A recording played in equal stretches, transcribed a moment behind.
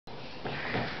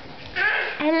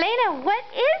Elena, what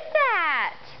is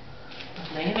that?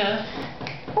 Elena.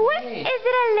 What? Hey. Is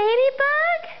it a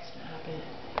ladybug? Stop it.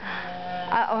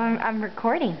 Oh, I'm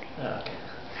recording. Oh, okay.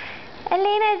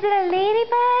 Elena, is it a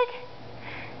ladybug?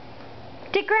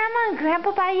 Did Grandma and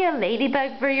Grandpa buy you a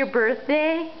ladybug for your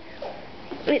birthday?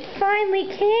 It finally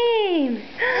came.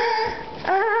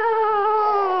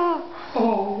 Oh.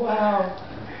 Oh, wow.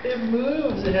 It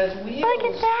moves. It has wheels. Look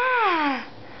at that.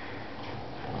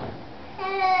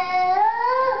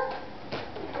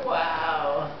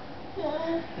 Wow.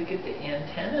 Look at the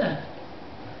antenna.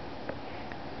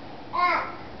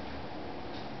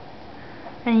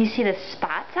 And you see the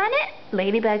spots on it?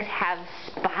 Ladybugs have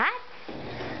spots?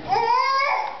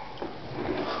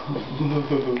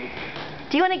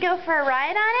 Do you want to go for a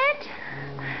ride on it?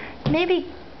 Maybe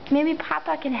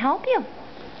Papa can help you.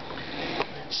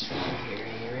 Let's see here.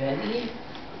 Are you ready?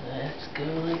 Let's go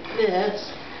like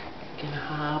this. You can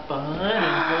hop on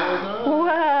and hold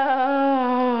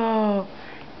on. Whoa!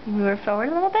 Move her forward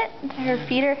a little bit. Her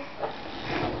feet are...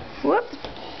 Whoops.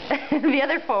 The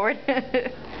other forward.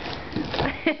 Her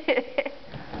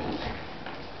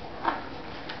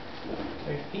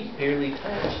feet barely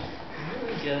touch. There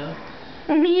we go.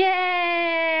 Yay!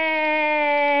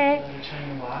 Want to try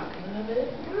and walk a little bit?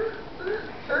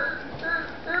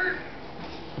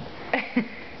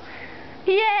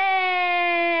 Yay!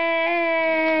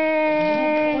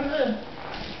 Come on.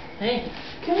 Hey,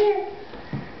 come here.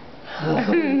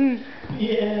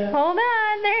 Yeah. Hold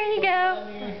on, there you go. Hold on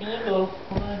to your handle.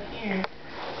 Hold on here.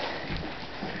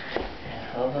 And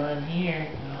hold on here.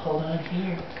 And hold on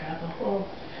here. Grab a hold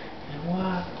and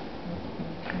walk.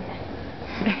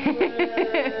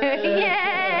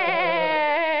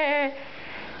 Yay!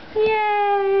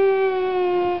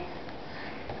 Yay!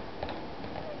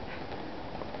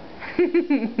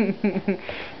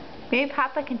 Maybe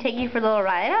Papa can take you for a little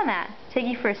ride on that. Take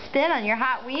you for a spin on your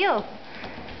Hot Wheels.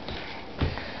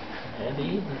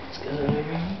 Ready? Let's go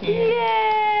over here.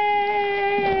 Yay!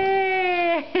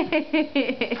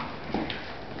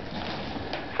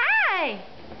 Hi!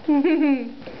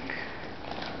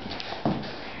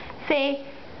 Say,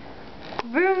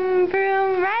 vroom,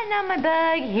 vroom, riding on my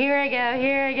bug. Here I go,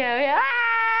 here I go. Ah!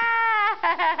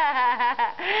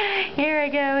 Here I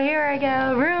go, here I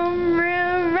go. Vroom,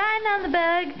 vroom, riding on the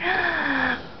bug.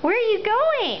 Where are you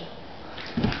going?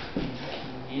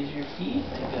 Use your feet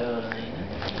to go, Elena.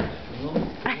 Boom,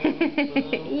 boom,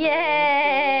 boom,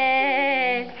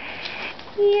 Yay!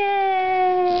 boom.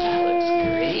 Yay! That looks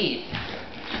great.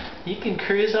 You can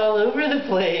cruise all over the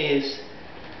place.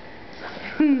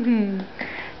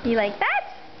 You like that?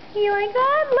 You like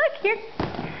that? Look, here.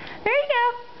 There you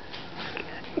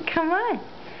go. Come on.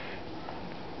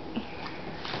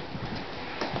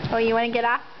 Oh, you want to get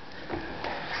off?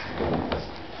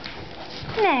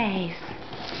 Nice.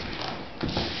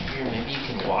 Here, maybe you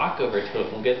can walk over to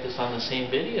it. We'll get this on the same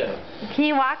video. Can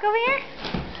you walk over here?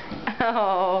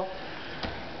 Oh.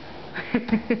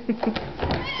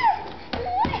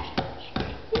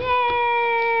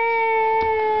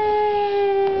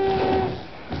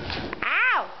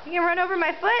 You can run over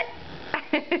my foot?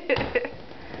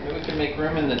 Maybe we can make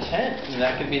room in the tent, and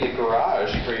that could be the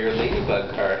garage for your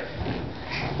ladybug car.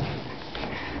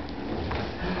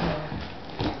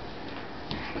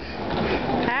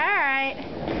 Alright.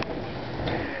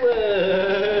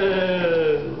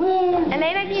 Whoa! Whoa.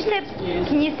 Elena,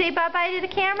 can you say bye-bye to the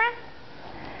camera?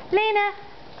 Elena.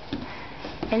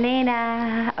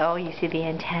 Elena. Oh, you see the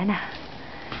antenna.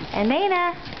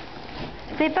 Elena.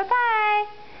 Say bye-bye.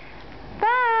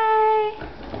 Bye!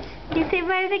 Do you say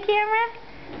bye to the camera?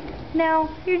 No,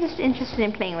 you're just interested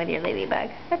in playing with your ladybug.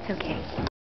 That's okay.